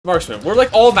Marksman, we're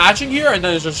like all matching here, and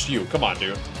then it's just you. Come on,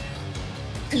 dude.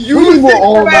 You were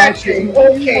all matching.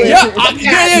 Okay. Yeah,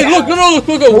 look.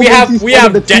 We have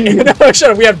shut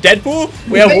up. We have Deadpool,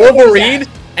 we have Wolverine,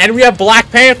 and we have Black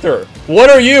Panther. What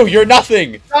are you? You're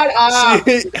nothing. Shut up.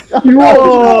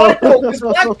 No, because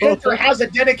Black Panther has a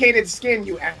dedicated skin,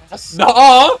 you ass.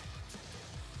 Nuh-uh.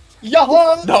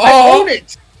 Yuh-huh. No. I own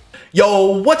it.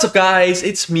 Yo, what's up guys?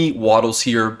 It's me, Waddles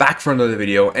here, back for another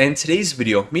video, and today's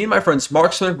video, me and my friends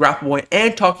Marksman, Grappleboy,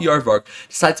 and Talkie Aardvark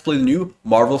decided to play the new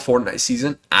Marvel Fortnite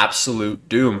season, Absolute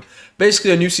Doom.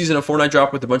 Basically a new season of Fortnite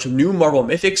drop with a bunch of new Marvel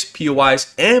mythics,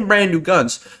 POIs, and brand new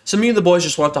guns, so me and the boys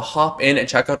just want to hop in and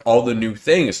check out all the new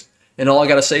things. And all I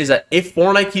gotta say is that if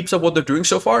Fortnite keeps up what they're doing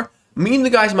so far, me and the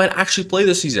guys might actually play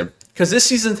this season, because this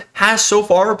season has so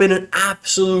far been an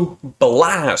absolute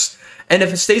blast, and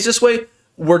if it stays this way,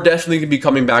 we're definitely going to be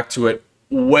coming back to it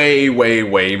way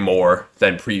more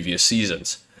than previous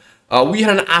seasons. We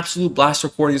had an absolute blast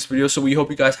recording this video, so we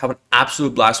hope you guys have an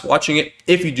absolute blast watching it.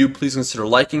 If you do, please consider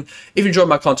liking. If you enjoyed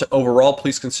my content overall,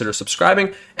 please consider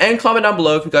subscribing. And comment down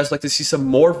below if you guys like to see some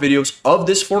more videos of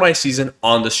this Fortnite season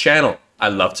on this channel.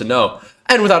 I'd love to know.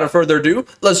 And without further ado,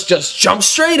 let's just jump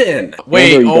straight in.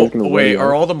 Wait, wait,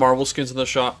 are all the Marvel skins in the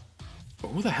shop?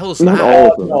 Who the hell is that? Not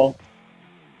all of them. No.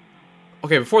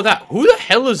 Okay, before that, who the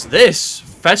hell is this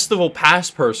Festival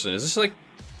Pass person? Is this like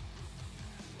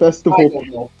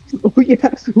Festival? Oh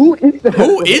yes, who is that?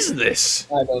 Who is this?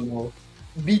 I don't know.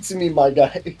 Beats me, my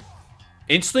guy.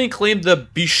 Instantly claimed the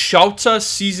Bishauta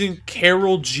Season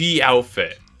Carol G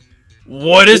outfit.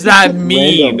 What does that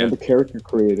mean? The character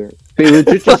creator. They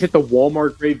legit just hit the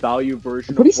Walmart grade value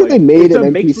version. What do you say they made an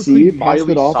NPC, passed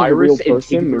it off as a real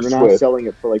person, and they're now selling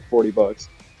it for like $40.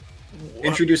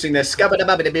 Introducing this.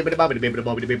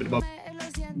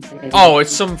 Oh,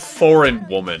 it's some foreign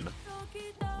woman.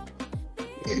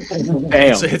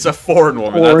 Damn. It's a foreign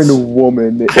woman. Foreign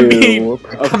woman. I mean,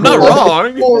 I'm not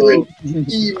wrong.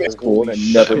 That's cool. I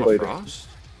never played Frost?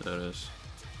 That is.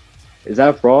 Is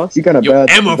that Frost? You got a Yo, bad.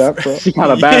 Emma Is that Frost? She got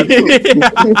a bad.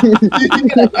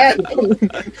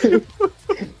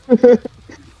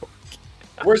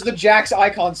 Where's the Jax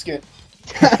icon skin?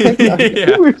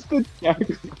 Yeah. Where's the Jax?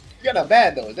 You got a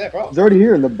bad though, is that Frost? It's already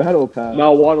here in the battle pass.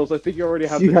 No, Waddles, I think you already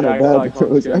have You the got a Jax bad.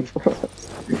 icon Is that skin.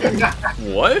 Frost?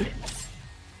 What?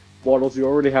 Waddles, you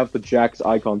already have the Jax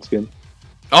icon skin.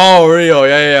 Oh, Rio,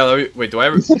 yeah. Let me, wait, do I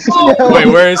ever? Wait,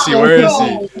 where is he? Where is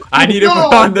he? I need to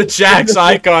put on the Jax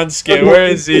icon skin. Where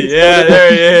is he? Yeah,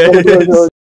 there he is.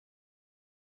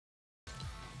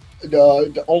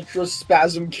 The Ultra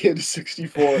Spasm Kid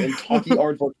 64 and Talkie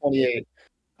Aardvark 28.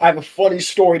 I have a funny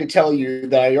story to tell you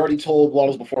that I already told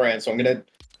Waddles beforehand, so I'm gonna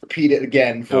repeat it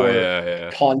again for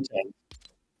content.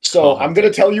 So I'm gonna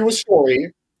tell you a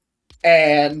story,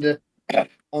 and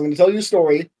I'm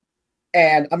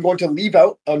going to leave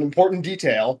out an important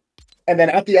detail, and then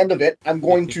at the end of it, I'm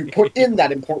going to put in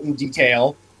that important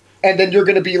detail, and then you're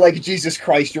gonna be like, Jesus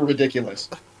Christ, you're ridiculous.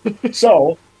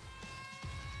 So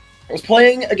I was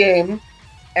playing a game,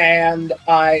 and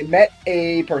I met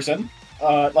a person.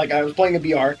 I was playing a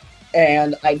BR,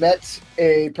 and I met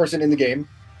a person in the game,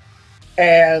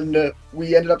 and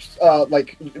we ended up,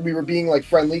 we were being,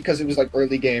 friendly, because it was,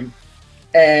 early game,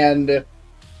 and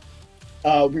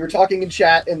we were talking in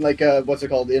chat, in,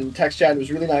 in text chat. It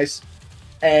was really nice,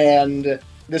 and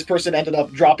this person ended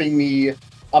up dropping me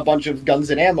a bunch of guns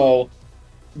and ammo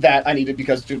that I needed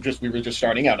because we were just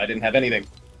starting out. I didn't have anything.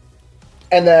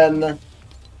 And then,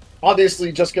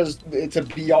 obviously, just because it's a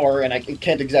BR and I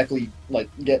can't exactly,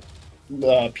 get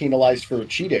penalized for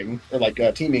cheating, or,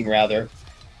 teaming, rather,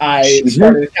 I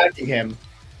started attacking him.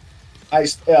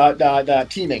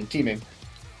 Teaming.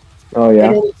 Oh, yeah.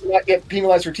 In order to not get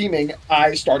penalized for teaming,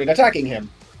 I started attacking him.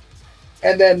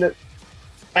 And then,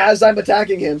 as I'm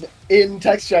attacking him, in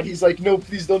text chat, he's like, no,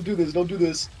 please don't do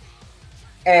this.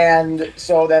 And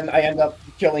so then I end up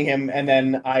killing him, and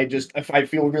then I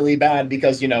feel really bad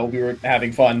because, we were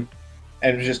having fun,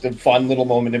 and it was just a fun little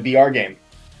moment in a VR game.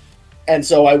 And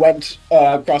so I went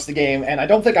across the game, and I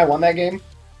don't think I won that game,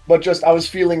 but just I was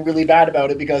feeling really bad about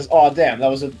it because, oh, damn, that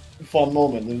was a fun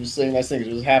moment. It was saying nice things.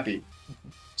 I was happy.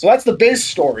 So that's the base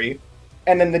story,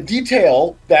 and then the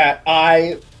detail that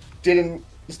I didn't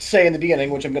say in the beginning,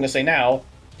 which I'm going to say now,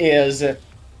 is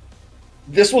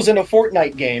this was in a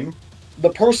Fortnite game.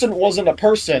 The person wasn't a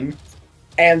person,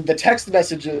 and the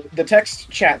text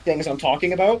chat things I'm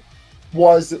talking about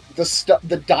was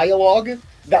the dialogue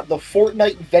that the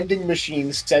Fortnite vending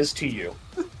machine says to you.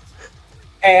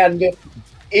 And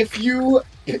if you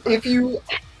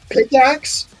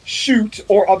pickaxe, shoot,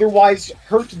 or otherwise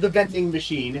hurt the vending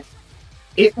machine,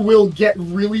 it will get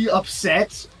really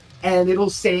upset and it'll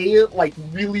say like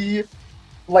really,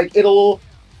 like it'll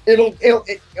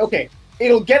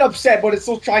get upset, but it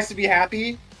still tries to be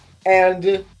happy.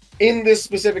 And in this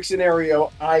specific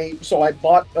scenario, I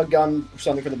bought a gun or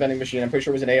something for the vending machine. I'm pretty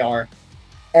sure it was an AR,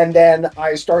 and then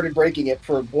I started breaking it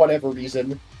for whatever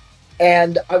reason.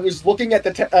 And I was looking at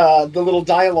the little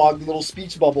dialogue, the little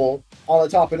speech bubble on the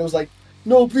top, and it was like,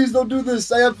 "No, please don't do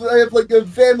this. I have like a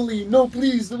family. No,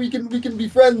 please, we can be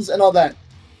friends and all that."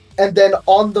 And then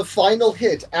on the final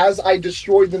hit, as I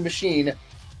destroyed the machine,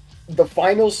 the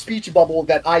final speech bubble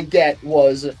that I get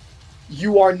was,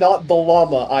 "You are not the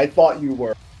llama I thought you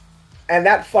were," and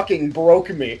that fucking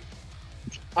broke me.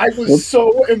 I was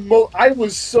so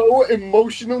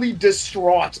emotionally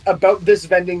distraught about this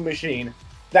vending machine.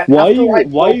 Why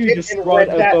are you distraught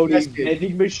about a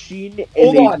vending machine?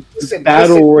 Hold on,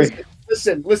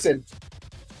 listen.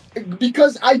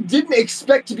 Because I didn't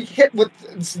expect to be hit with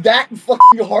that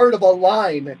fucking hard of a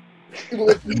line.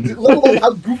 Let alone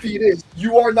how goofy it is.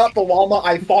 You are not the llama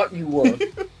I thought you were.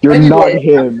 You're not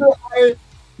him.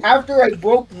 After I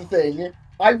broke the thing,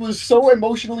 I was so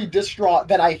emotionally distraught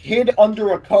that I hid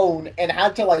under a cone and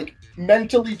had to like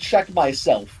mentally check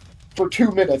myself for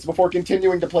 2 minutes before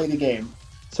continuing to play the game.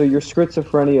 So your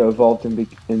schizophrenia evolved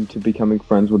into becoming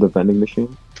friends with a vending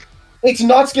machine? It's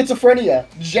not schizophrenia.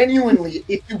 Genuinely,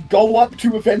 if you go up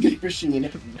to a vending machine,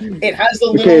 it has a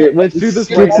little... Okay, let's do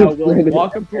this right now. We'll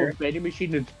walk up to a vending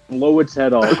machine and blow its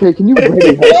head off. Okay, can you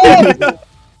really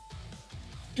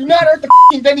Do not hurt the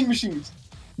f***ing vending machines!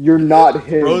 You're not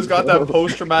him. Bro's got that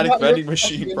post-traumatic vending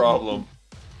machine problem.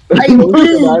 I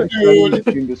do,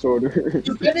 dude! Disorder.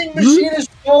 The vending machine is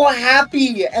so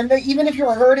happy, and then even if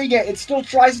you're hurting it, it still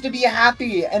tries to be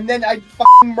happy, and then I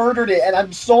f***ing murdered it, and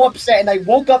I'm so upset, and I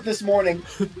woke up this morning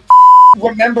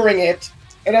remembering it,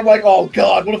 and I'm like, oh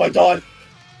god, what have I done?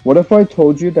 What if I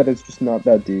told you that it's just not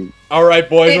that deep? Alright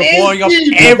boys, we're blowing up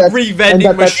every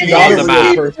vending machine on the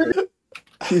map.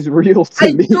 She's real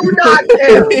to me. I do not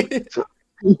care!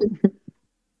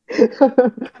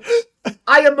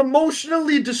 I am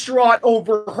emotionally distraught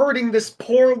over hurting this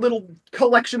poor little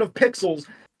collection of pixels,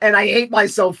 and I hate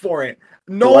myself for it.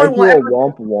 No one will ever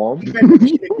womp womp.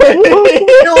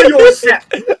 kill yourself.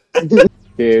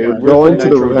 Okay, we're going to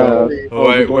the raft. Oh,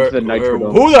 wait, going to the Nitro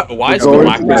Dome. Why is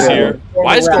Galactus here?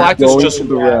 Why is Galactus just...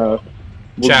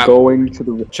 Chat, going to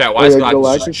the chat, why is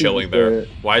Galactus just chilling there?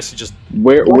 Why is he just...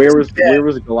 Where was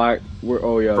Galactus?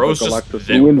 Oh yeah, Bro's Galactus.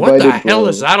 just... What the hell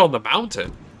is that on the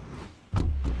mountain?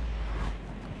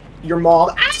 Your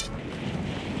mom. Is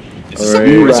this a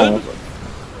prison?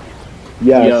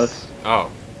 Yes.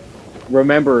 Oh.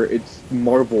 Remember, it's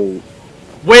Marvel.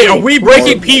 Wait, are we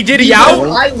breaking P. Diddy out?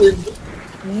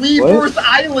 Rebirth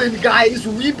Island, guys.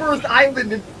 Rebirth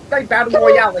Island in Battle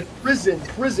Royale. Like prison.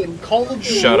 Call of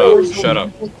Duty. Shut up.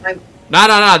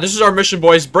 Nah. This is our mission,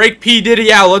 boys. Break P.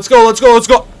 Diddy out. Let's go.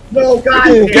 No,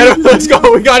 guys. Get him. Let's go.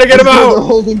 We gotta get him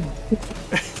out.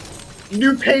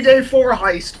 New Payday 4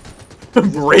 heist.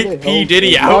 Break P.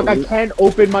 Diddy out. Dog, I can't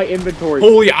open my inventory.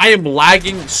 Holy, I am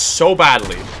lagging so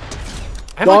badly.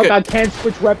 Dog, I can't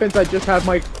switch weapons, I just have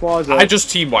my claws up. I just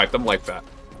team wiped them like that.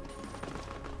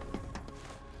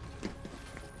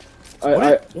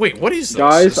 Wait, what is this?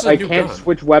 Guys, I can't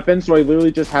switch weapons, so I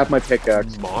literally just have my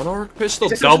pickaxe. Monarch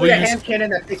pistol? It's a hand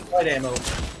cannon that takes light ammo. Oh.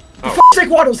 For f***'s sake,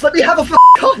 Waddles, let me have a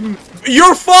gun!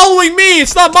 You're following me!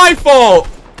 It's not my fault!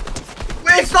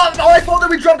 It's not my fault that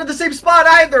we dropped at the same spot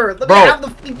either! Let Bro, me have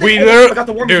the we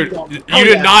literally... Dude, you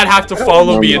did not have to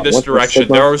follow me in this direction.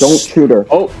 There are... Don't shoot her.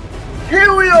 Oh.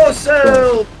 Kill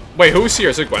yourself! Wait, who's here?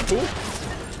 Is it Gwenpool?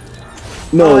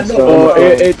 No,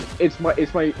 it's my...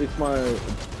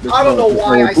 I don't know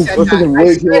why I said that.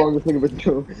 Way too long to think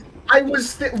of it. I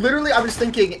was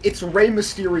thinking it's Rey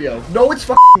Mysterio. No, it's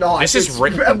fucking not. This is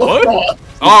Rey. What? Frost.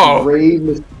 Oh. Rey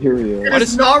Mysterio. It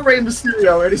is not Rey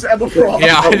Mysterio. It is Emma Frost.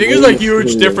 Yeah, I think there's a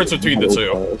huge difference between the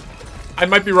two. I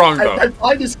might be wrong though.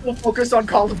 I just still focused on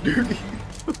Call of Duty.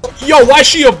 Yo, why is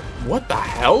she a... What the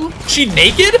hell? She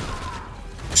naked?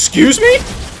 Excuse me?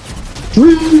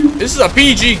 This is a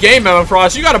PG game, Emma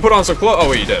Frost. You gotta put on some clothes. Oh,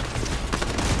 wait, you did.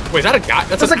 Wait, is that a guy?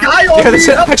 That's a guy on me! Yeah, that's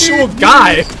an actual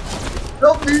guy!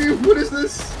 Help me! What is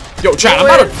this? Yo, Chad, I'm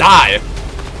about to die!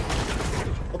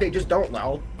 Okay, just don't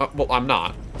now. Well, I'm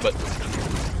not, but...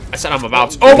 I said I'm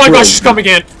about to. Oh my gosh, she's coming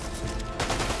in!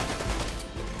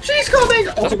 She's coming!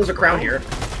 Also, there's a crown here.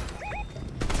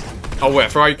 Oh, wait, I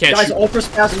forgot you can't shoot. Guys, Ultra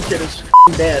Spasm Kid is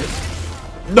f***ing dead.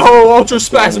 No, Ultra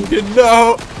Spasm Kid,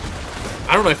 no!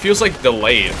 I don't know, it feels like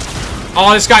delayed.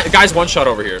 Oh, this guy's one shot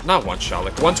over here. Not one shot,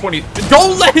 like 120.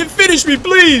 Don't let him finish me,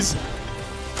 please!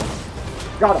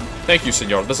 Got him. Thank you,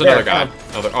 senor. There's another guy.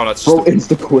 Oh, that's just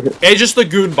insta-quit. It's just the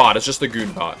goon bot. It's just the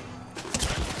goon bot.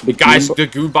 Guys, the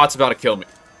goon bot's about to kill me.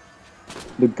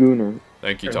 The gooner.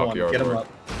 Thank you, Here, hold Talkie on, get him Aardvark. up.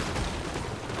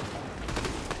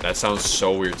 That sounds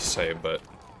so weird to say, but...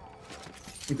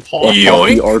 Pause.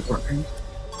 Yoink!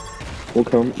 We'll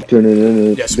come.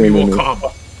 Yes, we will come.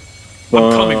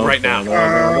 I'm coming right now.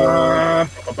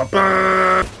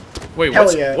 Wait,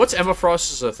 what's Emma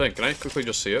Frost's thing? Can I quickly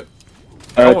just see it?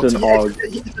 It's an og.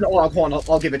 It's an og. Hold on,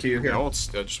 I'll give it to you. Here. No, I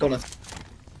just wanna...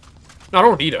 No, I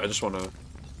don't need it. I just wanna...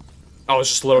 Oh, it's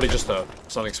just literally just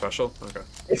something special? Okay.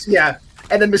 Yeah.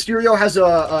 And then Mysterio has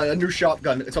a new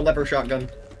shotgun. It's a lever shotgun.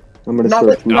 I'm gonna Not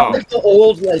search. not like the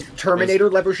old Terminator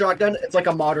lever shotgun. It's like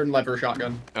a modern lever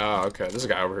shotgun. Oh, okay. There's a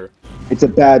guy over here. It's a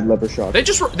bad lever shot. They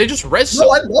just res. No,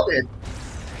 I love it.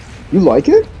 You like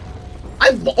it?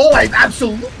 I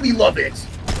absolutely love it.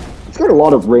 It's got a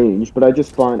lot of range, but I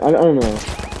just find I don't know.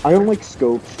 I don't like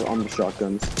scopes on the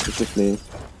shotguns. It's just me.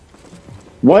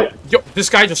 What? Yo, this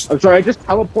guy just... I'm sorry, I just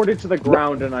teleported to the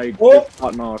ground and I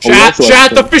got knocked. Chat,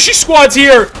 the fishy squad's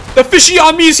here! The fishy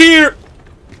army's here!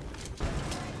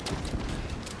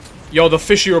 Yo, the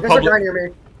fishy republic... There's a guy near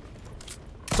me.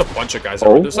 There's a bunch of guys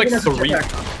over there. There's like 3.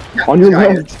 On your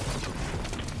left.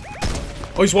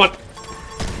 Oh, he's one.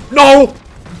 No!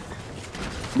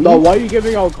 No, why are you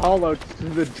giving out callouts to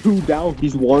the 2 down?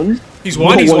 He's one. He's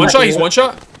one. He's one shot. He's one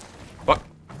shot. What?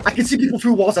 I can see people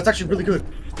through walls. That's actually really good.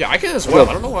 Yeah, I can as well.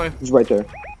 I don't know why. He's right there.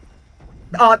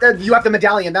 You have the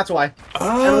medallion. That's why.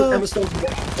 Emma Stone.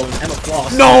 Emma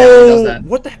Frost. No!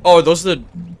 What the? Oh, those are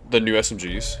the new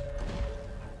SMGs.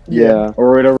 Yeah.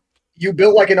 Or whatever. You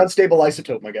built like an unstable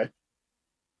isotope, my guy.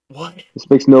 What? This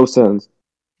makes no sense.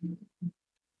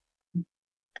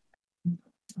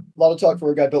 A lot of talk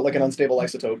for a guy built like an unstable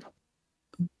isotope.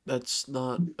 That's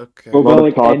not okay. A lot of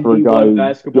like talk for a guy who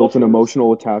basketball built an players.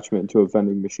 emotional attachment to a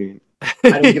vending machine. I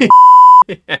don't give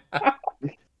a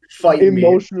Fight me.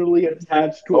 Emotionally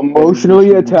attached to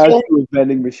Emotionally attached to a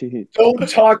vending machine. Don't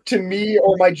talk to me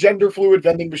or my gender fluid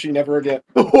vending machine ever again.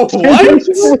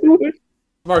 What?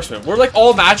 Marksman, we're like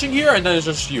all matching here, and then it's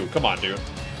just you. Come on, dude.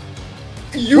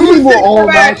 You think all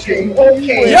matching?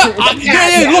 Okay. Yeah,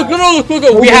 look.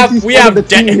 We have We have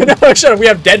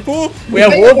Deadpool, we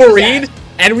have Wolverine,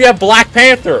 and we have Black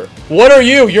Panther. What are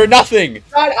you? You're nothing.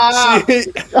 Shut up.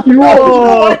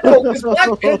 Whoa. This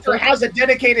Black Panther has a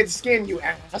dedicated skin, you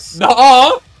ass.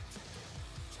 Nuh-uh.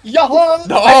 Yuh-huh.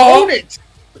 No. I own it.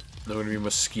 That would be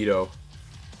Mosquito.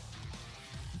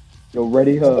 Yo,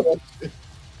 ready up.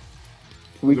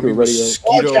 Tweaker, ready up.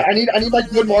 Mosquito. I need like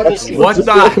good Marvel skins. What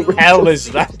the hell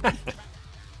is that?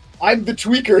 I'm the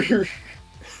tweaker.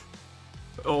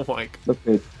 Oh my god.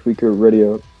 Okay, Tweaker, ready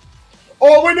up.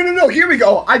 Oh wait, no. Here we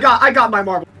go. I got my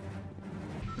Marvel.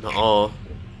 No.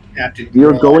 Captain.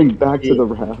 You're going back to the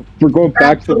raft. We're going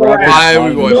back to the raft. Why are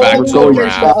we going back to the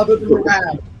raft? Other than the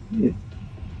raft.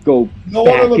 Go No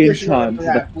back other in location time than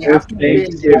to that. the We have first to be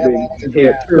Thanksgiving in to the hit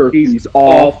raft. turkeys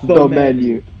off the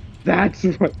menu. That's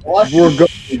right. What? We're going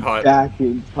Shut. back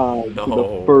in time to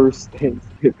No. the first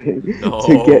Thanksgiving No.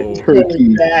 to get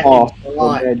turkeys Back off in the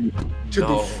time. menu. To No.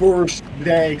 the first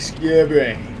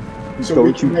Thanksgiving. So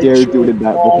we Don't can you make dare sure do it in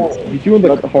that Carl- voice. You're doing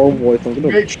the horrible voice. I'm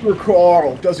gonna. Make sure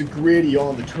Carl does a gritty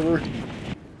on the turkey.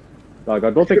 Dog, I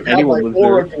don't think Have anyone my was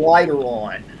aura there. glider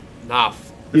on. Nah.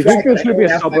 Do you think there should be a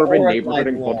Have my suburban aura neighborhood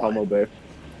in glider on. Guantanamo Bay?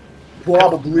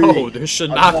 Probably. No, there should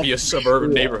not be a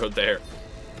suburban neighborhood there.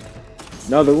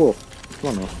 No, there will.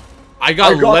 Come on now. I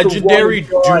got the legendary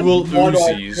run and gun dual Monarch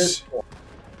Uzis. pistol.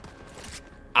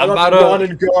 I'm I got about the run to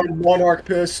and gun Monarch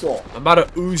pistol. I'm about to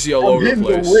Uzi all I'm over the hitting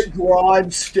place. the Rick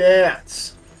Grimes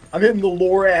stance. I'm hitting the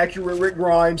lore accurate Rick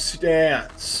Grimes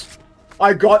stance.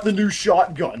 I got the new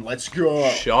shotgun. Let's go.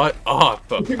 Shut up.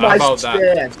 Look at How my about that?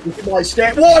 stance. Look at my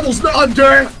stance. Waddle's not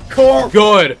dead. Carl.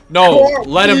 Good. No, Carl,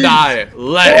 let him please. die.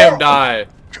 Let him die.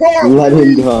 Carl. Let him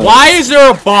please. die. Why is there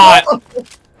a bot?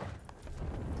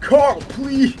 Carl,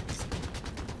 please.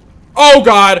 Oh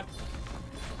god.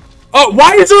 Oh,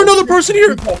 why is there another person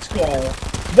here? V-Bucks, Carl.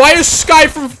 Why is Sky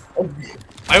from...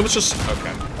 I was just...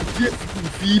 Okay. Get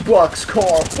V-Bucks,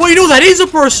 Carl. Wait, no, that is a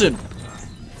person!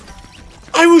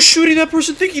 I was shooting that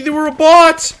person thinking they were a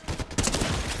bot!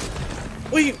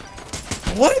 Wait,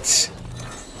 what?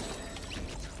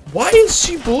 Why is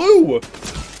she blue?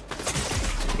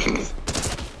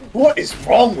 What is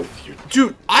wrong with you?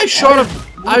 Dude, I shot a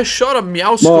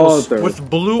Meowscles Mother. with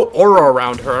blue aura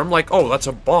around her. I'm like, oh, that's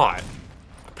a bot.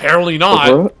 Apparently not.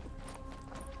 Aura?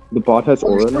 The bot has Are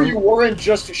you aura sure you now? weren't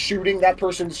just shooting that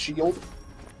person's shield?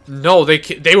 No,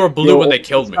 they were blue when they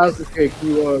killed me. Okay,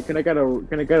 can I get a little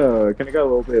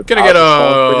bit of... Can I get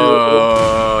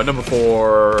a... Number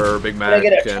 4, Big Mac.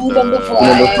 Can I get a And, number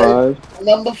 5?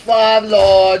 Number 5,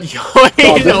 Lord. Yo,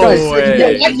 ain't no way.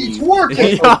 Yo, like he's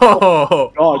working.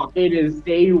 Yo. Dog, it is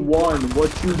day 1.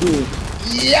 What you do?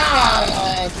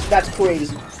 Yeah, that's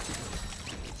crazy.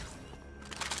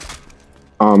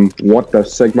 What the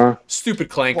Sigma? Stupid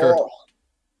clanker. Oh.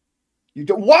 You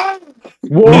do what?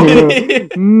 Whoa!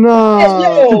 No!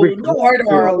 Yo, no hard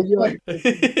R.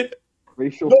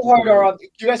 Racial No hard R.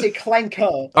 You guys say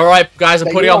clanker. Alright, guys, I'm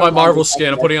Yeah, putting you on my are Marvel Marvel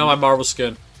skin. I'm putting on my Marvel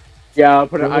skin. Yeah, I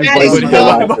put it. That I'm is putting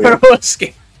not- on my Marvel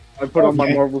skin. I put on my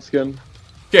Okay. Marvel skin.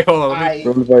 Okay, hold on.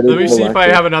 Let me see if I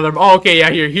have another. Oh, okay, yeah,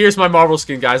 here's my Marvel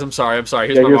skin, guys. I'm sorry.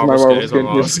 Here's my Marvel skin. Here's my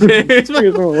Marvel skin. Here's my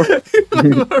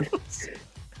Marvel skin.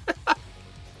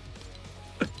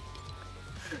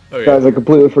 Okay. Guys, I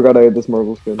completely forgot I had this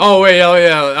Marvel skin. Oh wait, oh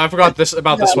yeah, I forgot this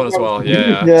about this one as well.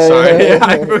 Yeah, sorry,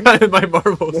 I forgot my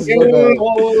Marvel skin.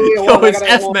 Yo, it's Yeah,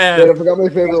 I F-Man. forgot my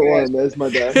favorite one. That's my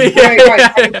bad.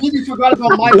 Guys, I completely forgot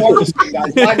about my Marvel skin,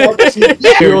 guys. My Marvel skin.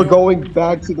 You're going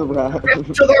back to the rap. To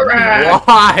the rack.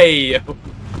 Why?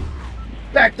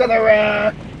 Back to the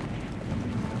rack.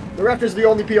 The ref is the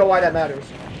only POI that matters.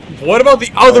 What about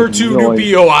the other 2 new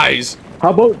POIs?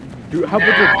 How about the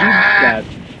Doomtastic?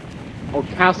 Or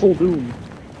Castle Doom?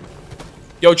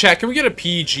 Yo, chat, can we get a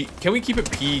PG? Can we keep it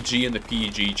PG in the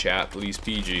PG chat, please?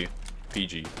 PG.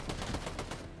 PG.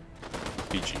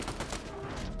 PG.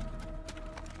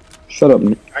 Shut up.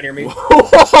 Right near me.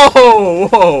 Whoa!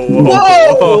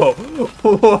 Whoa! Whoa!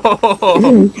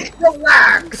 Whoa!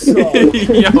 Relax. Yo.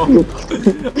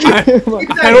 Keep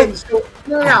that in. So,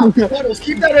 no, Bottles,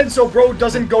 keep that in so bro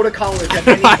doesn't go to college. At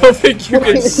any I don't think you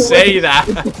can say that.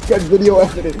 Got video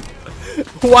evidence.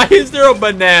 Why is there a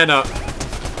banana?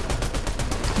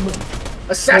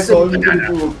 Assassin I'm gonna banana.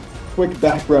 do a quick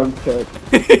background check.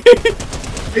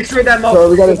 Make sure that Sorry,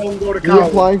 we gotta. don't go to You're college.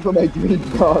 applying for my dream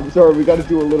job. Sorry, we gotta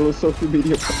do a little social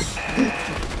media.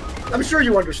 I'm sure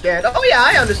you understand. Oh yeah,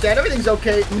 I understand. Everything's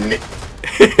okay.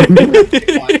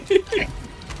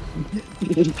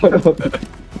 Shut up.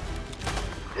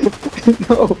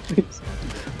 No, please.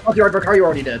 Okay, Artwork, how you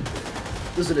already dead?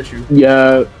 This is an issue.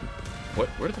 Yeah. What?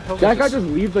 Where the hell? That guy is this?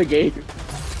 just leave the game.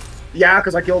 Yeah,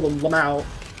 because I killed him. Lamau.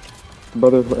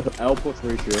 Brother, L plus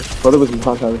ratio. brother was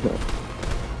not having that.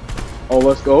 Oh,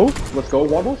 let's go. Let's go,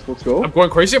 Wobbles. Let's go. I'm going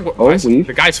crazy.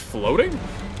 The guy's floating.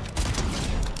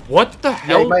 What the Yeah,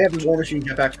 hell? he might have his war machine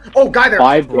get back. Oh, guy there.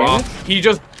 5 Bro, damage. he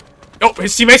just. Oh,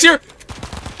 his teammate's here.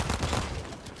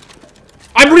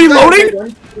 I'm reloading.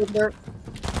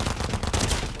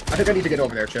 I think I need to get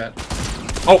over there, chat.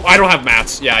 Oh, I don't have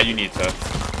mats. Yeah, you need to.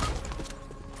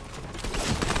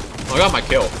 Oh, I got my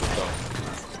kill. So.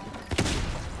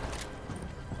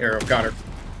 Here, got her.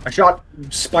 I shot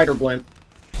Spider Blint.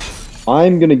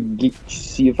 I'm gonna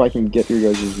see if I can get your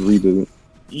guys' reboot.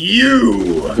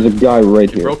 You! There's a guy right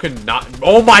here. Broken not.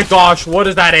 Oh my gosh, what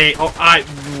is that?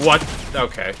 What?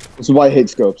 Okay. This is why I hate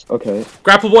scopes. Okay.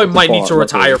 Grapple Boy might need to bot,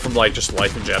 retire okay. from like just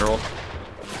life in general.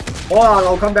 Hold on,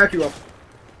 I'll come back you up.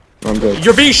 I'm good.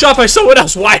 You're being shot by someone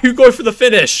else. Why are you going for the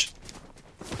finish?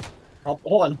 Hold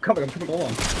on, I'm coming, hold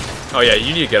on. Oh yeah,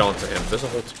 you need to get onto him. There's a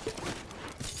whole.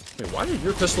 Wait, why did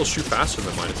your pistol shoot faster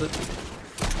than mine? Is it?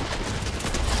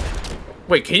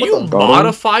 Wait, can you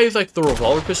modify like the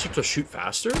revolver pistol to shoot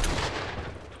faster?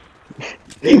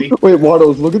 Maybe. Wait,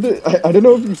 Waddles, look at this. I don't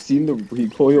know if you've seen the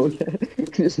recoil yet.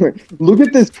 It's like, look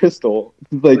at this pistol.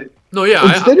 Like, No,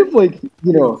 yeah. instead of like,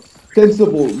 you know,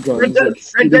 sensible guns, like, Red Dead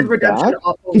shooting Redemption back,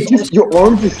 Oppo. it's just your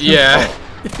arm just shoots Yeah.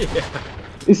 up. Yeah.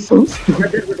 It's so stupid.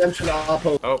 Red Dead Redemption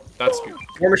Oppo. Oh, that's good.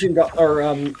 War Machine got, or,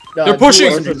 They're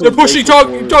pushing! They're pushing Talk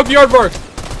Yardbark!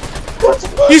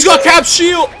 He's got Cap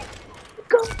Shield!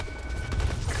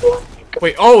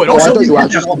 Wait, oh, it Oh, I also... thought you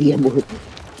actually said the M-word.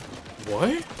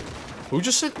 What? Who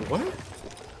just said what?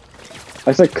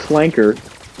 I said clanker.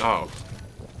 Oh.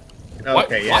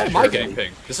 Okay, yeah, Why am I sure. getting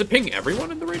pinged? Does it ping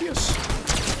everyone in the radius?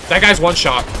 That guy's one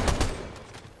shot.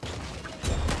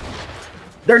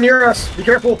 They're near us. Be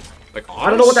careful. Like, I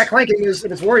don't know what that clanking is,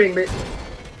 and it's worrying me.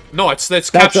 No, it's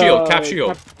Cap Shield, Cap Cap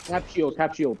Shield.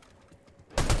 Cap shield.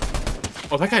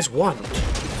 Oh, that guy's one.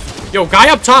 Yo, guy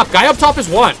up top is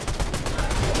one.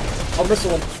 I'll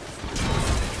missile him.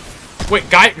 Wait,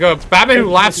 Batman who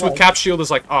laughs with Cap Shield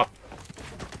is like up.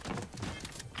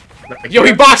 Yo,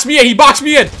 he boxed me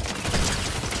in!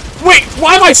 Wait,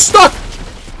 why am I stuck?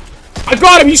 I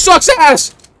got him, he sucks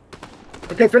ass!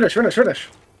 Okay, finish.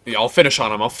 Yeah, I'll finish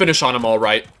on him,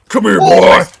 alright. Come here,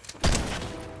 boy!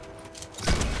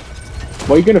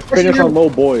 Why are you gonna finish on low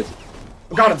boys?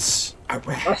 Got him.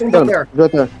 That's him up there.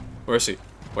 Right there. Where is he?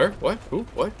 Where? What? Who?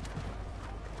 What?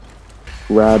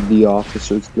 Grab the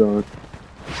officer's gun.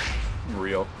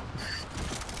 Real.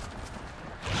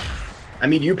 I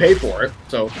mean, you paid for it,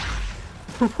 so.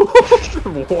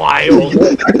 Wild.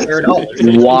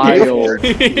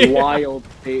 Wild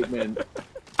statement.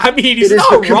 I mean, he's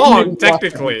not wrong,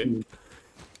 technically.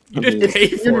 You didn't pay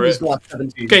for it.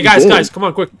 Okay, guys, come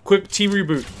on, quick team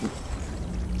reboot.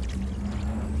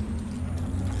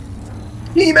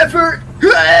 Team effort!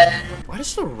 Why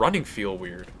does the running feel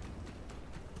weird?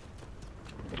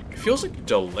 It feels like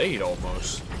delayed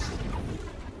almost.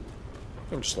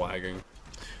 I'm just lagging.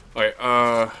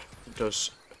 Alright,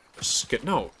 does skip?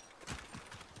 No.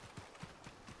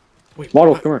 Wait,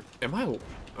 Model, come here. Am I?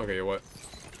 Okay, what?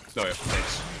 Oh yeah,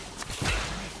 thanks.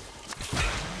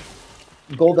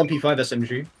 Gold MP5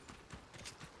 SMG.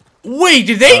 Wait,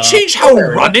 did they change how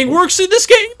running works in this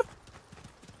game?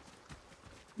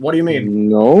 What do you mean?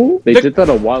 No, they did that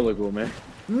a while ago, man.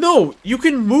 No, you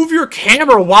can move your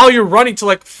camera while you're running to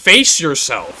like face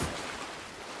yourself.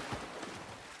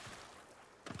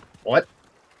 What?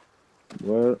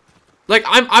 What? Like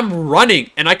I'm running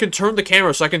and I can turn the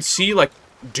camera so I can see like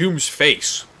Doom's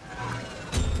face.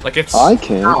 Like it's I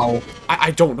can't. I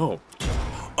don't know.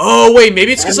 Oh wait,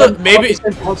 maybe it's because maybe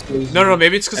no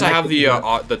maybe it's because I have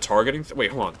the targeting. Wait,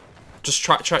 hold on. Just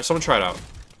try someone try it out.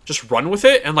 Just run with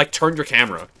it and like turn your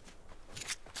camera.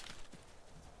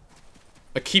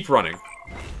 Like keep running.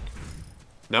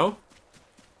 No?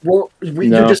 Well,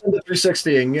 you're just in the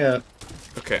 360ing, yeah.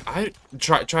 Okay, I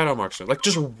try it out, Marksman. Like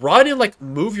just run and like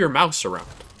move your mouse around.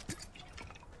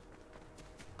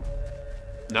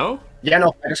 No? Yeah,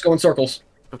 no, I just go in circles.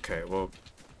 Okay, well,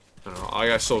 I don't know. I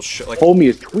got so shit. Like, Homie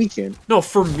is tweaking. no,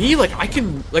 for me, like I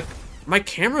can like my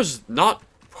camera's not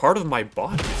part of my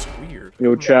body. It's weird.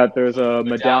 Yo, chat, there's a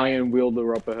medallion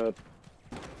wielder up ahead.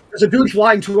 There's a dude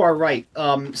flying to our right,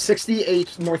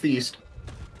 68 northeast.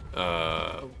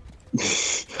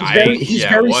 He's He's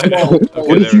very small. Okay,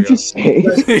 What did you just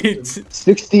say?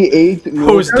 68. I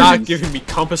was not giving me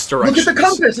compass directions. Look at the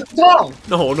compass, it's tall!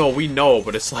 No, we know,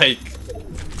 but it's like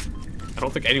I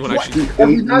don't think anyone actually.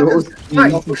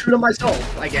 I'll go shoot him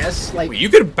myself, I guess. Like, Wait, you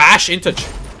could bash into.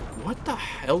 What the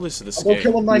hell is this I'll go game?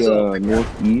 kill him myself. Yeah,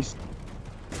 northeast.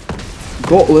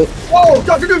 Gauntlet. Whoa,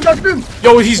 Dr. Doom, Dr. Doom!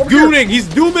 Yo, he's Over here. gooning! He's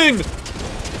dooming!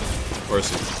 Where is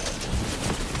he?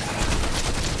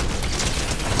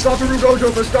 It's Dr. Doom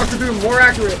Gojo versus Dr. Doom, more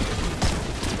accurate.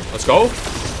 Let's go.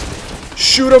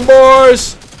 Shoot him,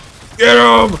 boys! Get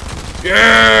him!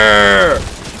 Yeah!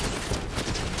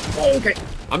 Oh, okay.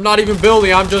 I'm not even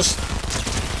building, I'm just...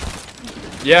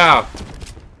 Yeah.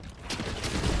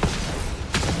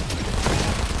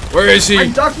 Where is he?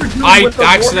 I'm Dr. Doom I with the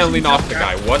accidentally vortex knocked the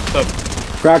guy. attack. What the...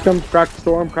 Cracked him, cracked the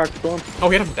storm, cracked the storm. Oh,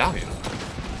 he had a medallion.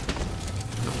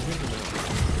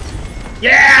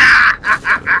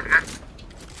 Yeah!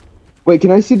 Wait,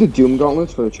 can I see the Doom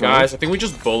gauntlets for the challenge? Guys, I think we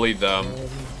just bullied them.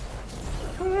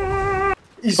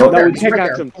 He's Oh, over no, there, we he's right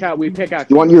pickaxe there. him. Chat, we pickaxe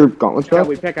You him. want your gauntlets Chat, back?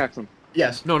 we pickaxe him.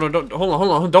 Yes. No, don't. Hold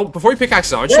on. Don't. Before you pickaxe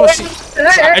them, I just want to see.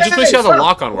 I just want to see how the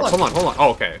lock-on works. Hold on. Oh,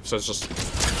 okay. So it's just.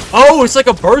 Oh, it's like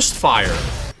a burst fire.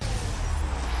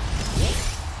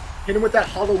 Hit him with that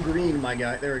hollow green, my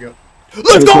guy. There we go.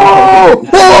 Let's go!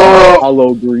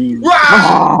 Hollow green.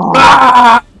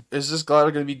 Is this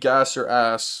glider gonna be gas or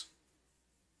ass?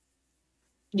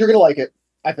 You're gonna like it,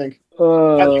 I think.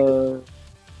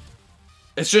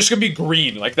 It's just gonna be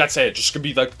green. Like that's it. Just gonna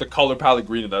be like the color palette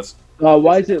green, and that's.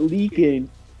 Why is it leaking?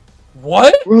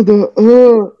 What?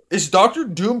 Brother, Is Dr.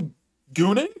 Doom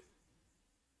gooning?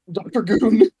 Dr.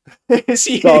 Goon. is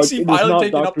he Dog, finally it is not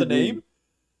taking up Dr. the Doom. name?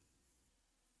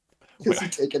 Is he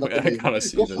taking up Wait, the I name? gotta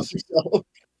see Go this. fuck yourself.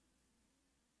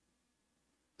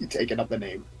 He taking up the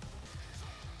name.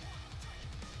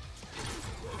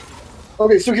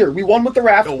 Okay, so here, we won with the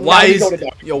raft. Yo, now why we is go to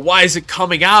Dr. why is it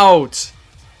coming out?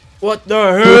 What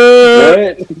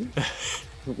the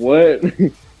What? What?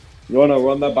 You wanna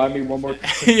run that by me one more time?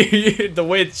 heck? The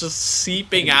way it's just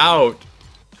seeping out.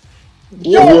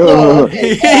 Yo, Yo.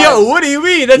 Yo, what do you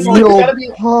mean? That's like, It's Yo, gotta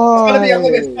be on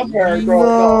limit somewhere,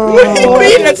 bro. No. what do you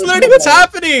mean? That's literally what's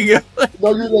happening.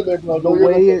 No, you're limit, bro. the No, you're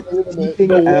way limit. it's No, you're limit. seeping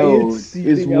The way out it's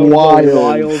is seeping out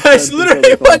wild. That's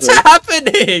literally what's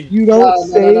happening. You No, don't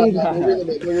say no, you're that.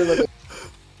 limit. No, you're limit.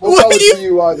 No What college do you- for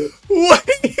you either. What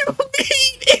do you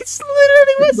mean? It's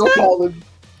literally what's No happening. college.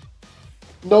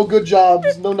 No good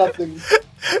jobs. No nothing.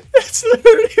 That's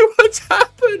literally what's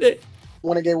happening.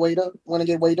 Wanna get waiter? Wanna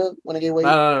get waiter? Wanna get waiter?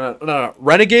 No.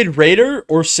 Renegade Raider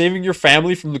or saving your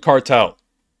family from the cartel?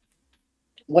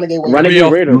 Wanna get waiter? Renegade Real.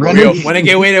 Raider. Real.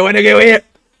 Renegade Raider. Wait.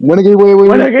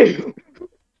 Renegade.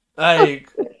 Like,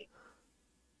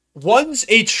 one's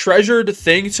a treasured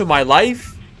thing to my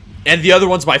life, and the other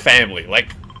one's my family.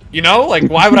 Like, You know, like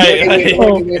why would I?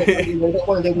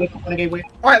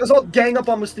 Alright, let's all gang up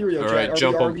on Mysterio. Alright,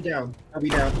 jump Are him. we down? Are we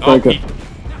down? Oh, Okay.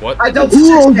 What? I dealt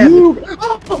Ooh, 6 damage. you-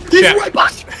 Oh, he's Check. right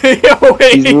behind Yo,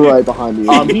 wait. He's right behind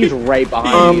you. He's right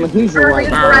behind you. He's me. right He's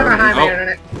behind right you. behind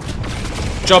me.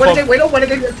 Jump Renegade up. Widow,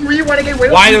 Renegade 3 Renegade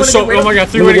Widow. Why there's so? Oh my god,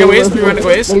 3 renegade waves, 3 renegade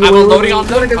waves. I'm unloading on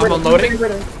them. I'm unloading.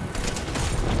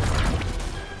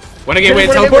 Renegade wave,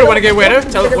 teleport. Renegade waiter.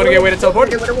 Renegade waiter, teleport.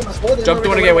 Jump to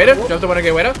renegade waiter. Jump to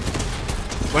renegade waiter.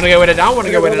 Renegade waiter down.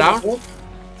 Renegade waiter down.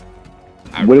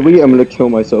 Wait, I'm gonna kill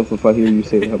myself if I hear you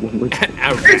say that one more time.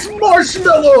 It's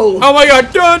Marshmallow! Oh my god!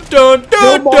 Dun dun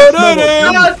dun dun dun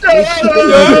dun.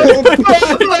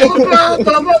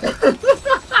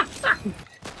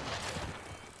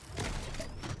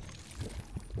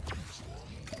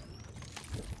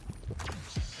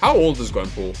 How old is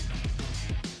Gwenpool?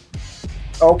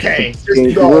 Okay, just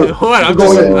Okay, go. What? I'm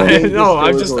just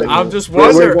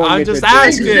wondering. I'm just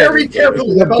asking. Very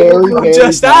carefully. It's a very, I'm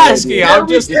just asking. I'm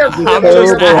just asking.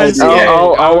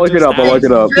 I'll look it up. I'll look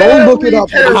it up. Don't look it up.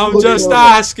 I'm just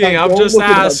asking. I'm just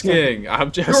asking. You're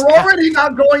already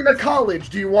not going to college.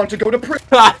 Do you want to go to prison?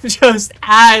 I'm just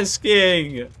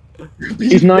asking. Be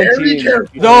He's 19. very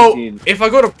careful. He's No, 19. if I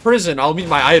go to prison, I'll meet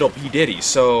my idol P Diddy.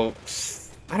 So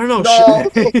I don't know. No.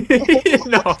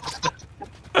 No.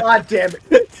 God damn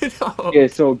it. No. Okay,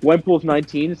 so Gwenpool's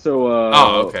 19, so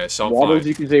Oh, okay. So I'm Waddles, fine.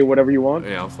 you can say whatever you want.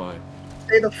 Yeah, I'm fine.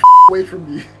 Stay the away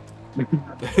from me.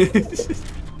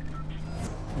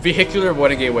 Vehicular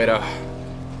renegade waiter.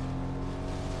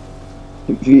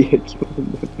 Pull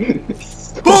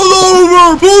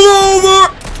over! Pull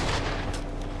over!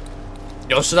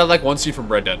 Yo, so that like one scene from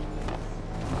Red Dead. Oh,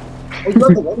 you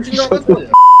have the one machine on that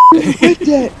one? Red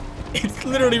Dead. It's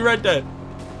literally Red Dead.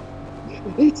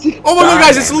 It's Oh my god,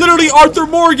 guys, it's literally Arthur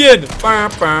Morgan! He's He's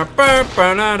not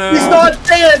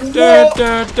dead! Yo,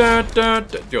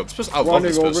 I love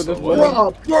this Running over pistol. this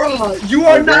What? Bruh, you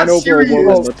are I not ran over a serious!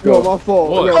 woman. Let's go. my fault.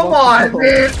 What? Yeah, Come my on, fault.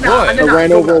 man! Nah, What? nah, I ran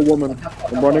nah, over a nah. woman.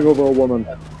 I'm running over a woman.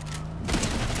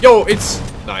 Yo, it's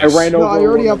nice. I ran No, over I a already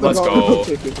woman. have the Let's gauntlet.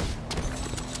 go. Take it.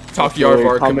 Taki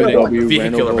Aardvark Comment W, committing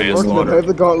ran vehicular over a woman. Marksman, I manslaughter. have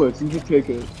the gauntlets. You just take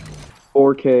it.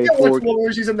 4K, You can't watch 4K. one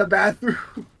where she's in the bathroom.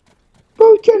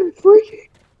 Bro, it's getting freaky.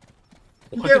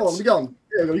 Let me go.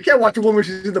 You can't watch a woman when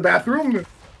she's in the bathroom.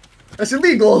 That's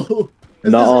illegal.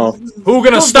 Nuh-uh. Who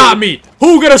gonna stop me?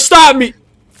 Who gonna stop me?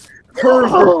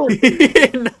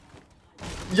 Perfect.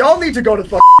 Y'all need to go to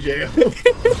jail.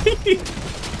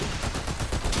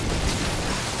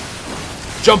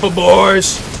 Jumping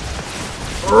boys!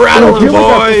 Rattling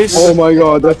boys! Oh my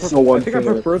god, that's so I think I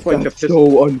unfair. prefer like the That's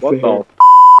pistol. so unfair. What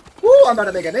Woo, I'm about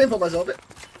to make a name for myself. the?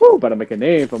 Woo, better make a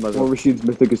name for War myself. Machine's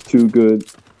Mythic is too good.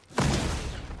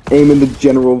 Aim in the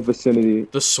general vicinity.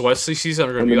 The sweaty season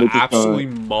are gonna And be then it's absolutely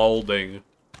molding.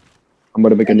 I'm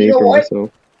gonna make a And you name know for what?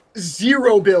 myself.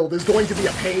 Zero build is going to be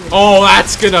a pain. Oh,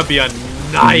 that's gonna be a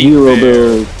nightmare. Zero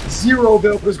build. Zero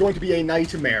build is going to be a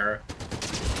nightmare.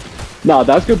 Nah,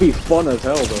 that's gonna be fun as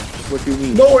hell, though. That's what you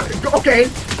mean. No, okay,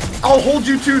 I'll hold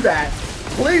you to that.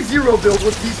 Play Zero build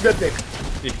with Beast Mythic.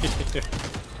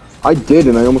 I did,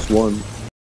 and I almost won.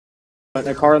 In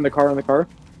the car,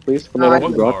 please. Come What on,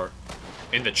 What go. car?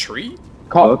 In the tree?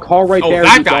 Car right Oh, there.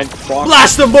 that you guy! don't cross.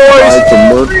 Blast them, Guys, boys! the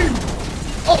merc.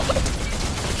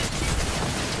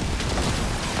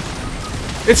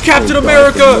 It's Captain Oh, God,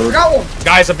 America! the Got one.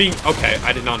 Guys, I'm being... Okay,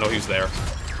 I did not know he was there.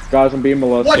 Guys, I'm being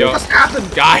molested. What Yo. just happened?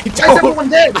 Guy, Why is everyone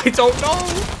dead? I don't know.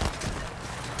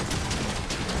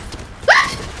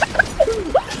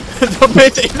 The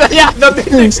mythic, yeah, the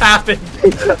mythics happened.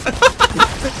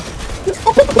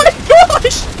 Oh my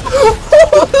gosh!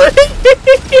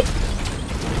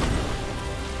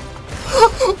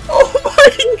 Oh my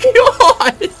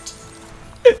god!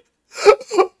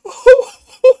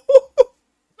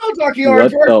 No, Taki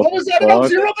What Aardvark. the What was that about fuck?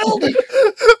 Zero build?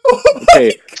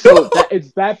 Okay, so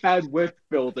it's that bad with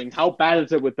building. How bad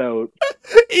is it without?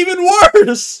 Even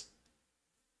worse!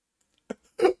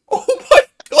 Oh my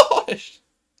gosh!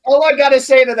 All I gotta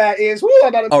say to that is, woo,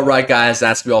 I gotta. Alright guys,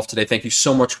 that's me off today. Thank you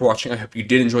so much for watching. I hope you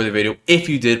did enjoy the video. If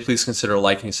you did, please consider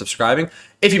liking and subscribing.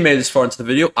 If you made it this far into the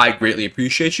video, I greatly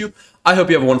appreciate you. I hope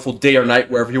you have a wonderful day or night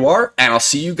wherever you are, and I'll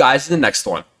see you guys in the next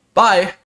one. Bye!